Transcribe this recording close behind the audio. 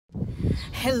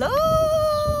Hello!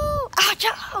 Ouch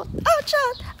out! Ouch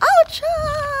out! Ouch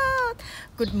out!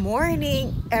 Good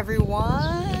morning,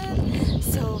 everyone!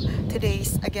 So,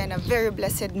 today's again a very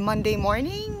blessed Monday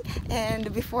morning.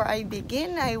 And before I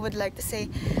begin, I would like to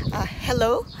say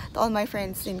hello to all my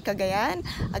friends in Cagayan.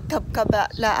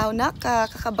 Agkabkalaaw na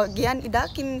kakabagyan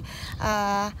idakin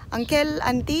uncle,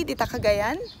 auntie, dita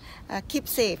Cagayan. Keep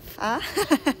safe,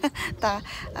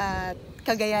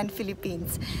 Cagayan,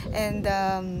 Philippines. And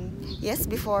yes,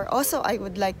 before also I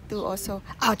would like to also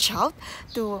ouch out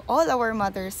to all our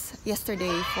mothers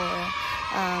yesterday for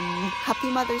happy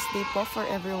Mother's Day po for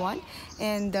everyone.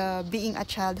 And being a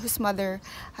child whose mother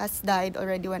has died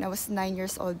already when I was 9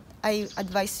 years old, I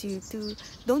advise you to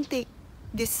don't take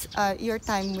this your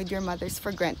time with your mothers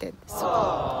for granted.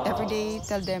 So every day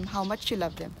tell them how much you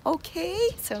love them. Okay,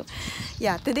 so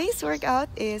yeah, today's workout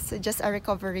is just a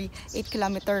recovery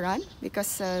 8-kilometer run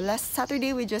because last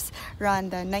Saturday we just ran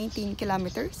the 19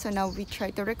 kilometers. So now we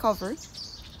try to recover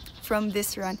from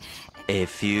this run. A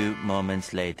few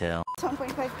moments later.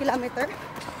 1.5 kilometer,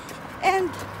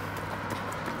 and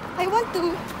I want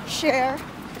to share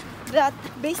that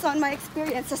based on my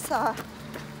experience as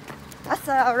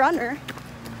a runner,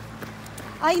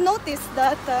 I noticed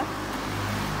that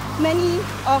many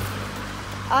of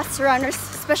us runners,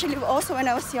 especially also when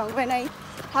I was young, when I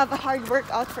have a hard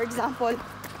workout, for example,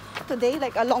 today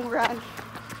like a long run,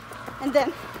 and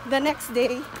then the next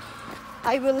day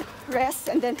I will rest,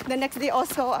 and then the next day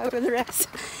also I will rest,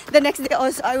 the next day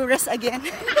also I will rest again.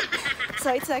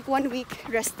 So it's like 1 week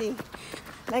resting.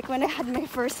 Like when I had my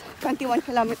first 21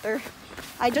 kilometer,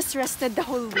 I just rested the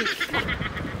whole week.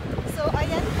 So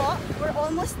ayan po, we're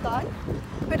almost done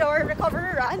with our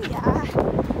recovery run. Yeah,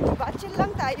 diba? Chill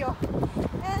lang tayo.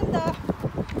 And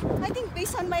I think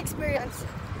based on my experience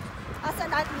as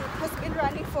an athlete who's been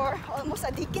running for almost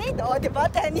a decade, diba?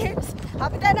 10 years.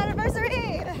 Happy 10th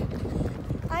anniversary!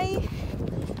 I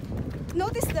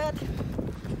noticed that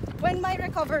when my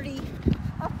recovery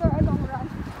after a long run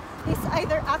is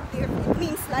either active, it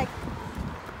means like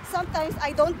sometimes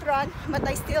I don't run but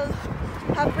I still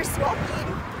have brisk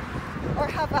walking or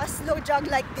have a slow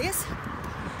jog like this,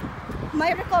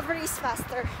 my recovery is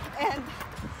faster. And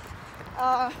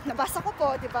nabasa ko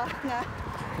po, diba, na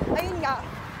ayun nga,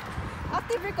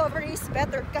 active recovery is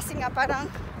better kasi nga parang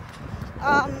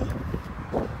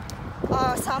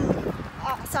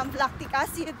some lactic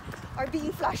acid are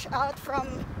being flushed out from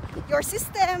your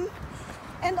system,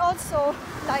 and also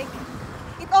like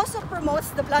it also promotes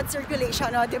the blood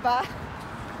circulation, diba,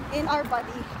 in our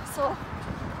body. So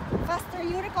faster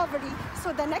yung recovery,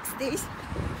 so the next days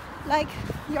like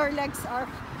your legs are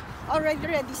already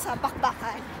ready sa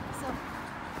bakbakan. So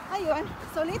ayun,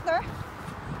 so later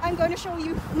I'm going to show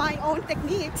you my own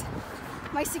techniques,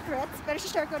 my secrets, pero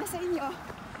share ko na sa inyo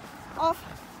of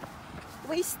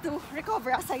ways to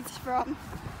recover aside from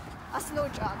a slow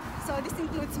jog. So this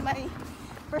includes my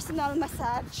personal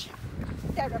massage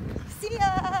therapy. See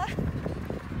ya!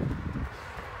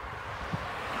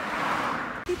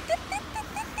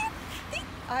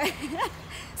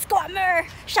 Squammer!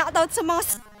 Shoutout sa mga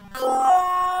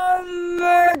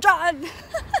squammer dyan!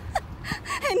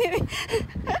 Anyway,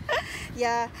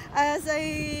 yeah, as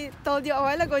I told you a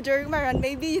while ago during my run,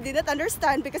 maybe you didn't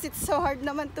understand because it's so hard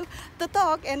naman to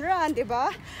talk and run,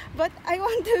 diba? But I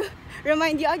want to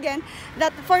remind you again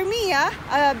that for me,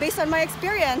 based on my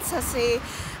experience as a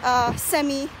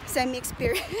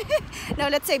semi-experienced, now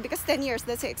let's say because 10 years,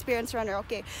 let's say experienced runner,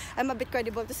 okay, I'm a bit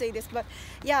credible to say this, but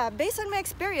yeah, based on my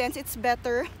experience, it's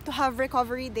better to have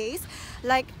recovery days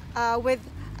like with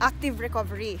active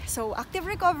recovery. So active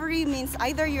recovery means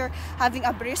either you're having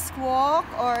a brisk walk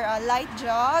or a light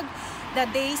jog the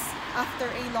days after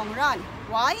a long run.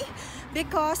 Why?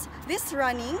 Because this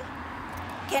running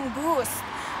can boost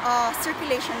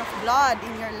circulation of blood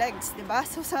in your legs, diba?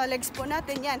 So sa legs po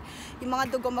natin yan, yung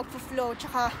mga dugo magpo-flow,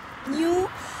 tsaka new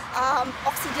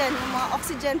oxygen, yung mga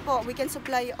oxygen po, we can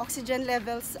supply oxygen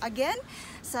levels again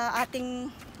sa ating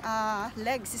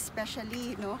legs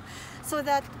especially, so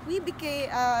that we became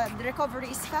the recovery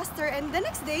is faster, and the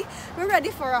next day we're ready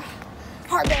for a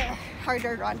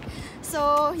harder run.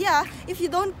 So yeah, if you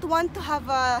don't want to have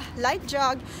a light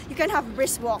jog, you can have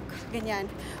brisk walk, ganyan,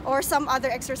 or some other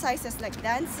exercises like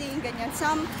dancing, ganyan,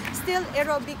 some still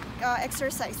aerobic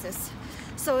exercises,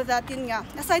 so that yun nga,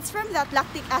 aside from that,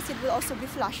 lactic acid will also be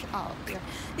flushed out.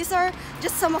 These are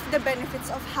just some of the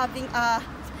benefits of having a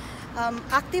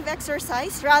active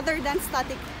exercise rather than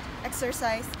static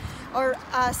exercise or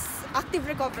as active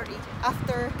recovery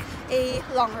after a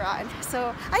long run.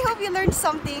 So I hope you learned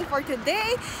something for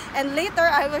today, and later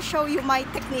I will show you my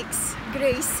techniques.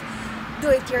 Grace,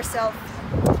 do it yourself.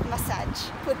 massage,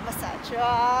 foot massage.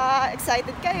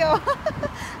 Excited kayo?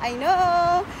 I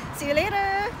know. See you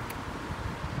later.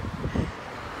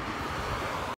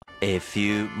 A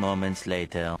few moments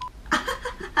later.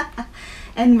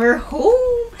 And we're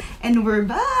home and we're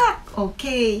back.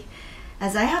 Okay,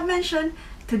 as I have mentioned,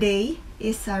 today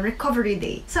is a recovery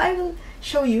day, so I will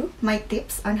show you my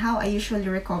tips on how I usually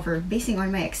recover basing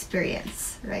on my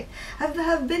experience, right? I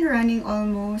have been running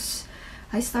almost,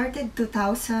 I started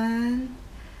 2000,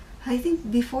 I think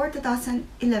before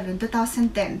 2011,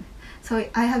 2010. So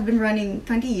I have been running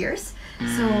 20 years.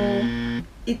 So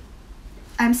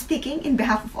I'm speaking in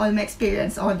behalf of all my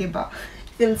experience, oh, diba?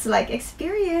 Feels like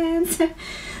experience.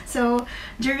 So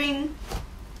during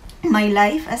my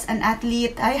life as an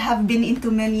athlete, I have been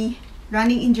into many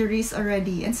running injuries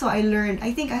already, and so I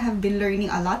think I have been learning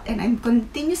a lot, and I'm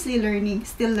continuously learning,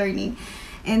 still learning.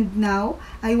 And now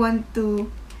I want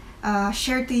to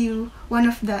share to you one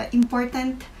of the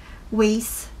important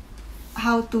ways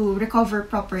how to recover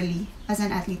properly as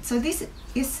an athlete. So this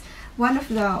is one of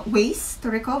the ways to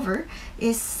recover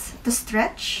is to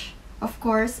stretch, of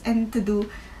course, and to do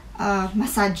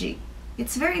massaging.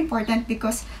 It's very important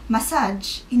because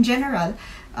massage in general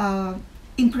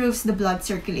improves the blood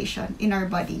circulation in our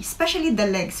body, especially the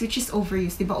legs, which is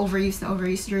overused, diba?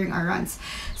 Overused during our runs.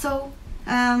 So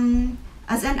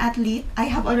as an athlete, I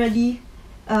have already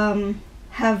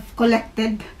have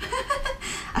collected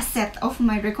a set of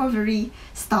my recovery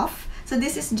stuff. So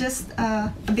this is just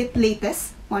a bit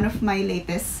latest, one of my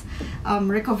latest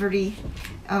recovery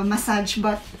massage.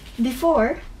 But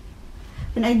before,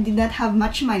 when I did not have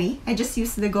much money, I just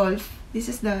used the golf. This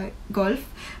is the golf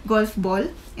ball,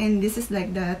 and this is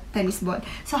like the tennis ball.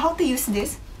 So how to use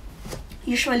this?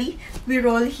 Usually we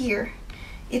roll here.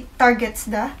 It targets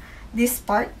this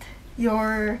part,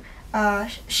 your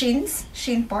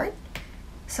shin part.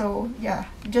 So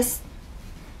yeah, just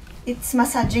it's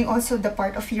massaging also the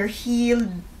part of your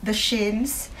heel, the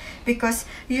shins, because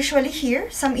usually here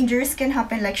some injuries can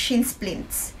happen like shin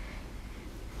splints.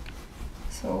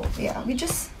 So yeah, we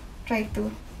just try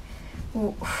to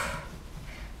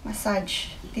massage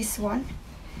this one.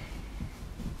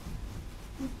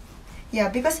 Yeah,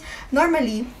 because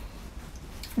normally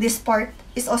this part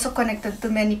is also connected to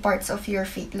many parts of your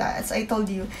feet. As I told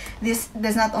you, this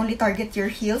does not only target your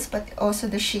heels but also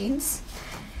the shins.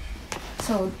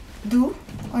 So do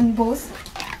on both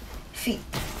feet.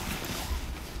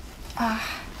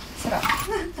 Sarap.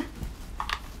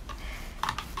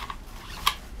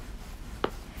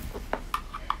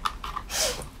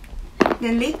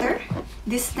 Then later,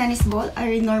 this tennis ball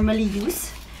I normally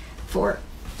use for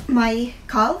my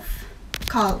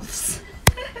calves.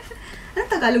 Ano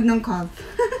Tagalog ng calf?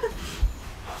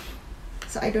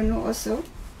 So I don't know also,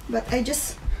 but I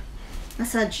just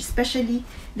massage, especially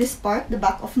this part, the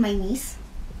back of my knees.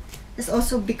 It's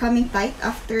also becoming tight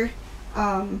after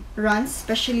runs,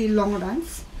 especially long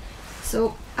runs.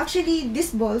 So actually these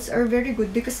balls are very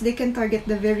good because they can target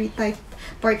the very tight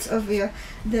parts of the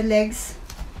legs.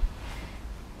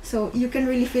 So you can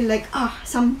really feel like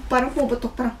some parang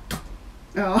puputok, parang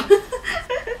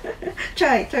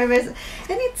try and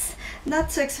it's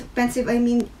not so expensive. I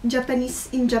mean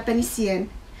in Japanese yen,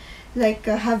 like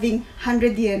having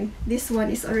 100 yen, this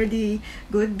one is already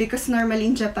good, because normally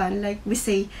in Japan, like we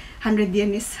say 100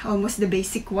 yen is almost the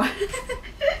basic one.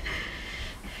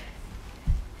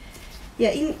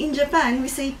 Yeah, in Japan we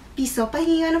say piso,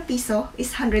 pahinga ng piso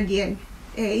is 100 yen.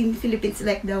 In Philippines,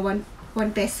 like the 1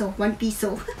 peso, 1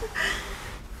 piso.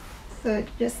 So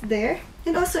just there.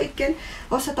 And also it can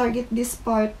also target this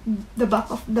part, the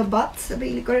back of the butt.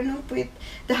 Sabi ko rin with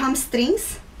the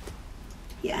hamstrings.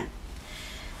 Yeah.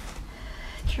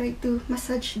 Try to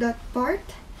massage that part.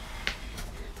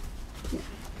 Yeah.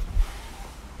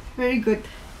 Very good.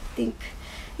 I think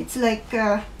it's like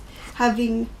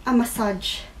having a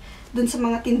massage dun sa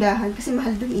mga tindahan kasi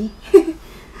mahal dun eh.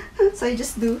 So I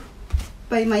just do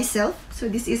by myself. So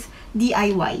this is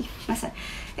DIY massage.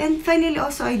 And finally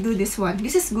also I do this one.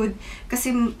 This is good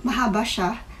kasi mahaba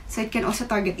siya, so it can also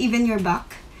target even your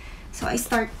back. So I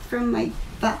start from my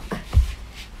back.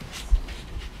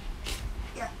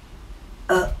 Yeah.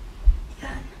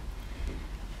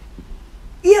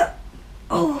 Yeah.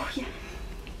 Oh, yeah.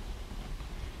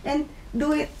 And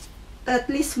do it at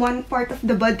least one part of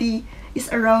the body is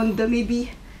around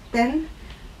maybe 10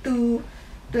 to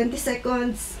 20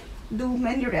 seconds. Do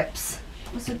many reps.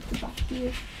 Also the back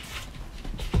here.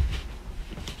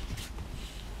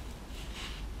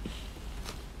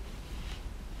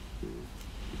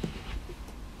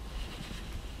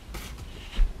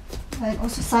 And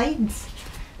also sides,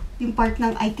 yung part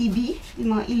ng ITB,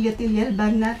 yung mga iliotibial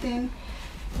band natin,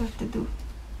 what to do.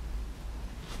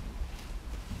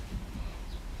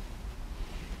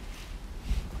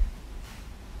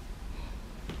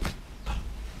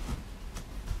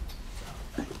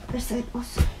 other side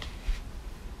also.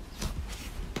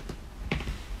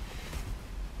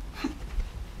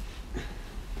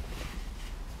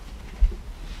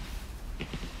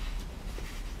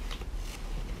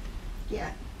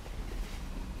 Yeah.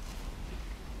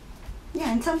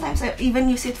 Yeah, and sometimes I even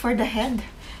use it for the head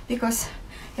because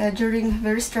during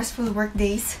very stressful work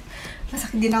days,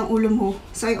 masakit din ang ulo mo.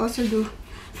 So I also do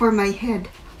for my head,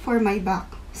 for my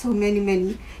back. So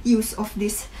many use of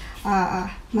this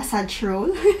massage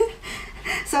roll.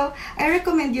 So I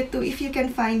recommend you to, if you can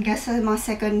find sa mga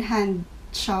second-hand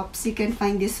shops, you can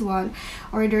find this one,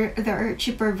 or there are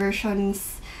cheaper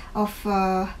versions of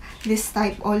this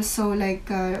type also, like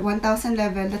 1,000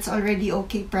 level. That's already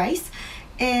okay price.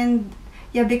 And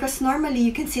yeah, because normally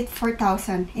you can see it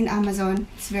 4,000 in Amazon.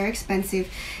 It's very expensive.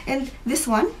 And this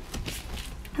one,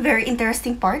 very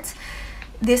interesting parts.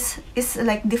 This is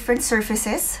like different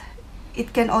surfaces.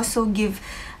 It can also give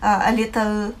a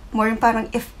little more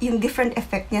parang yung different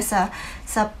effect niya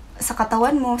sa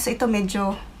katawan mo. So ito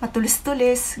medyo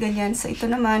matulis-tulis, ganyan. So ito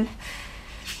naman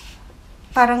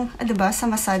parang, diba, sa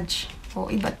massage.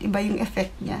 O iba't iba yung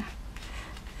effect niya.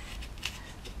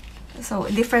 So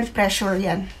different pressure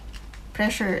yan.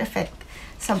 Pressure effect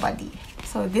sa body.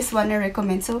 So this one I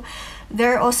recommend. So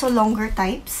there are also longer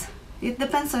types. It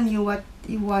depends on you what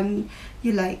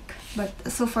you like. But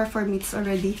so far for me it's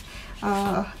already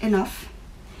enough.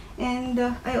 And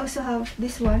I also have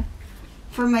this one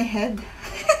for my head.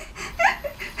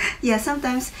 Yeah,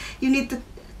 sometimes you need to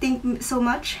think so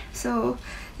much. So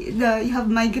you have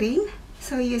migraine.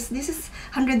 So yes, this is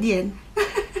 100 yen.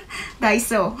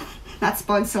 Daiso, not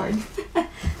sponsored.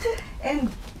 And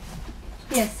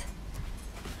yes,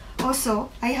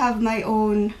 also I have my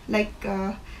own like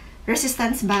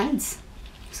resistance bands.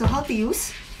 So how to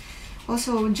use?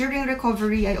 Also during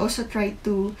recovery, I also try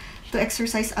to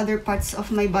exercise other parts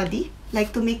of my body,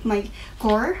 like to make my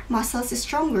core muscles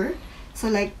stronger. So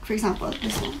like for example,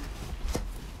 this one,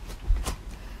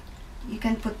 you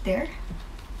can put there,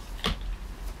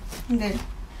 and then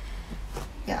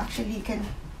yeah, actually you can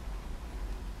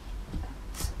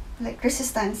like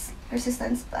resistance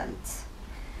bands.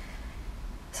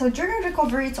 So during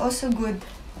recovery, it's also good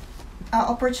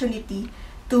opportunity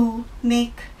to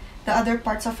make the other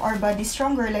parts of our body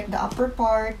stronger, like the upper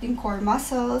part, the core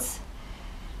muscles.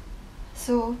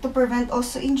 So to prevent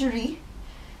also injury,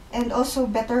 and also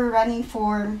better running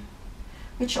form,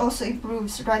 which also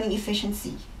improves running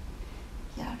efficiency.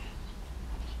 Yeah,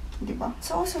 diba?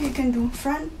 So also you can do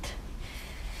front,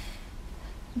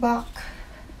 back.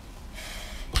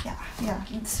 Yeah,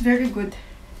 it's very good.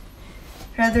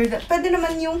 Rather than, pwede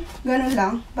naman yung ganun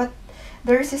lang, but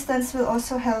the resistance will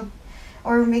also help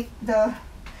or make the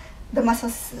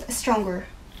muscles stronger,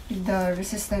 the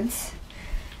resistance.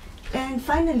 And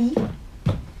finally,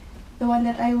 the one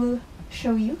that I will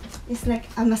show you is like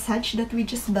a massage that we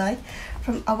just buy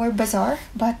from our bazaar.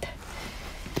 But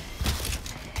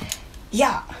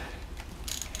yeah,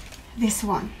 this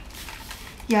one.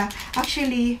 Yeah,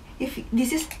 actually, if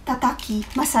this is tataki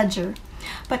massager,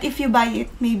 but if you buy it,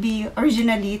 maybe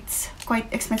originally it's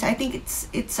quite expensive. I think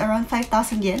it's around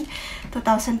 5,000 yen,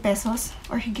 2,000 pesos,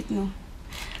 or higit no.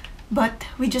 But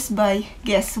we just buy,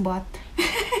 guess what?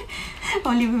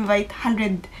 Only we buy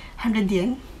 100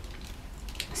 yen.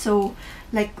 So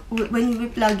like when we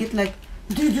plug it, like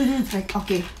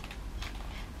okay,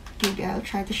 maybe I'll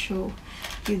try to show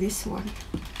you this one.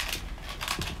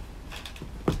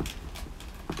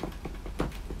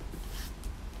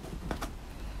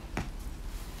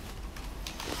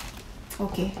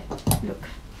 Okay, look.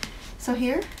 So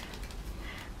here,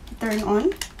 turn on.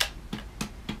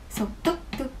 So tuk,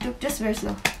 just very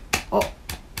slow. Oh,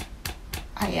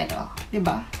 ayan oh,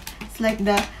 diba? It's like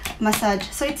the massage.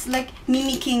 So it's like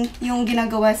mimicking yung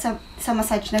ginagawa sa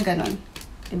massage na ganon,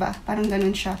 diba? Parang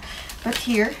ganon siya. But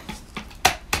here,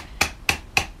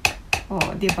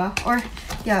 oh, diba? Or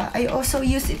yeah, I also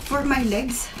use it for my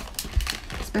legs,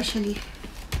 especially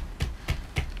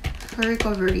for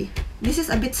recovery. This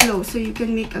is a bit slow, so you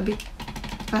can make a bit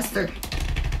faster.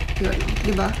 Yun,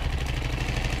 diba?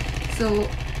 So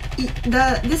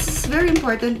this is very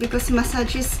important because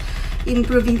massage is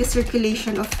improving the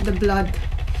circulation of the blood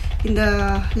in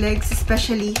the legs,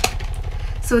 especially,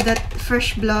 so that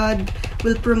fresh blood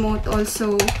will promote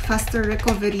also faster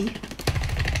recovery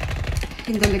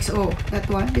in the legs. Oh, that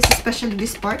one. This is especially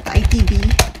this part, the ITB.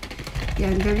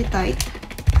 Yeah, very tight.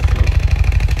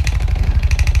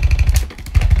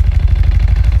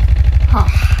 Ha.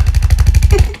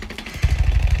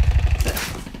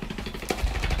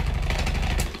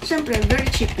 Siyempre, very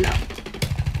cheap lang.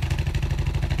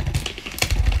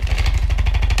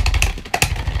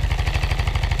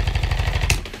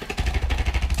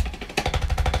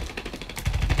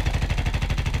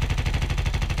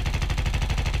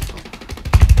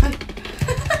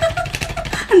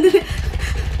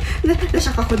 na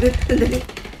siya kakudot. Tandali.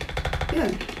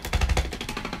 Yun.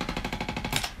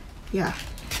 Yeah.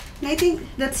 And I think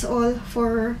that's all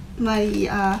for my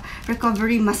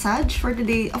recovery massage for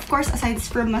today. Of course, aside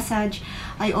from massage,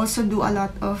 I also do a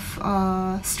lot of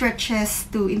stretches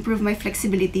to improve my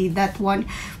flexibility. That one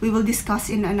we will discuss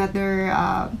in another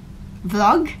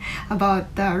vlog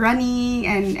about running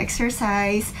and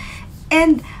exercise.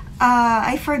 And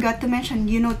I forgot to mention,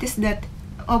 you noticed that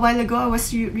a while ago I was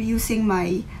using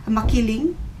my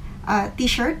makiling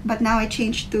t-shirt, but now I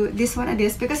changed to this one,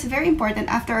 this, because it's very important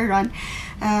after a run.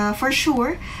 For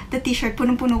sure, the t-shirt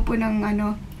punong-puno po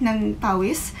ng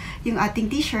pawis, yung ating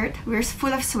t-shirt, we're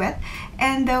full of sweat,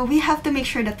 and we have to make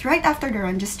sure that right after the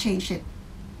run, just change it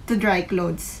to dry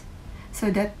clothes so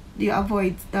that you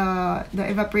avoid the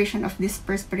evaporation of this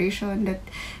perspiration that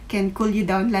can cool you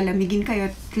down, lalamigin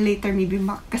kayo, later maybe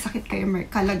makasakit kayo,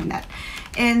 kalagnat.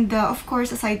 And of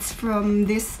course, aside from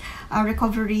this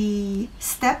recovery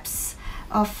steps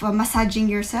of massaging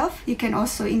yourself, you can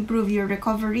also improve your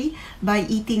recovery by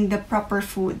eating the proper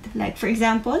food. Like for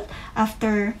example,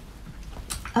 after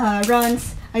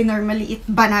runs, I normally eat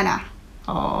banana.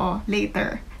 Oh,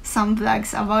 later, some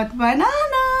vlogs about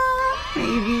banana.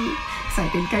 Maybe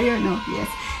excited kayo, no?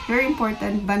 Yes, very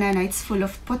important. Banana, it's full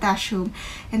of potassium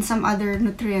and some other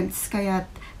nutrients, kaya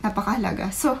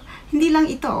napakahalaga. So, hindi lang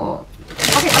ito, oh.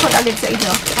 Okay, ako agad sa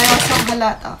inyo.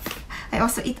 I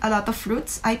also eat a lot of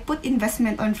fruits. I put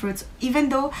investment on fruits,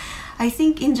 even though I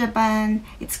think in Japan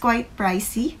it's quite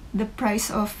pricey. The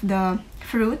price of the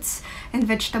fruits and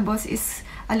vegetables is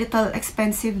a little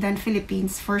expensive than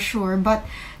Philippines for sure. But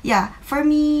yeah, for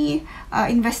me,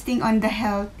 investing on the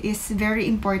health is very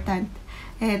important.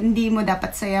 And hindi mo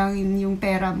dapat sayangin yung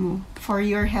pera mo for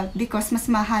your health, because mas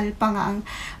mahal pa nga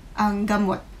ang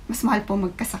gamot. Mas mahal po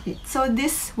magkasakit. So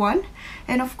this one,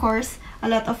 and of course, a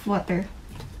lot of water.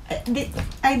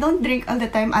 I don't drink all the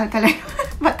time alkaline,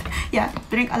 but yeah,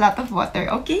 drink a lot of water,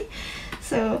 okay?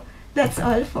 So that's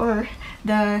all for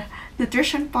the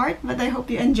nutrition part, but I hope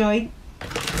you enjoyed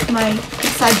my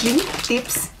massaging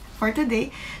tips for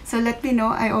today. So let me know.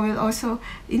 I will also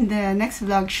in the next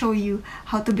vlog show you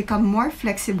how to become more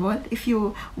flexible. If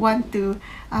you want to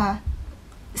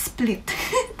split,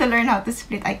 to learn how to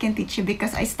split, I can teach you,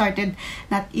 because I started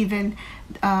not even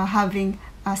having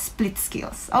split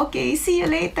skills. Okay, see you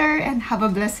later and have a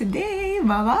blessed day.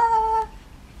 Bye bye.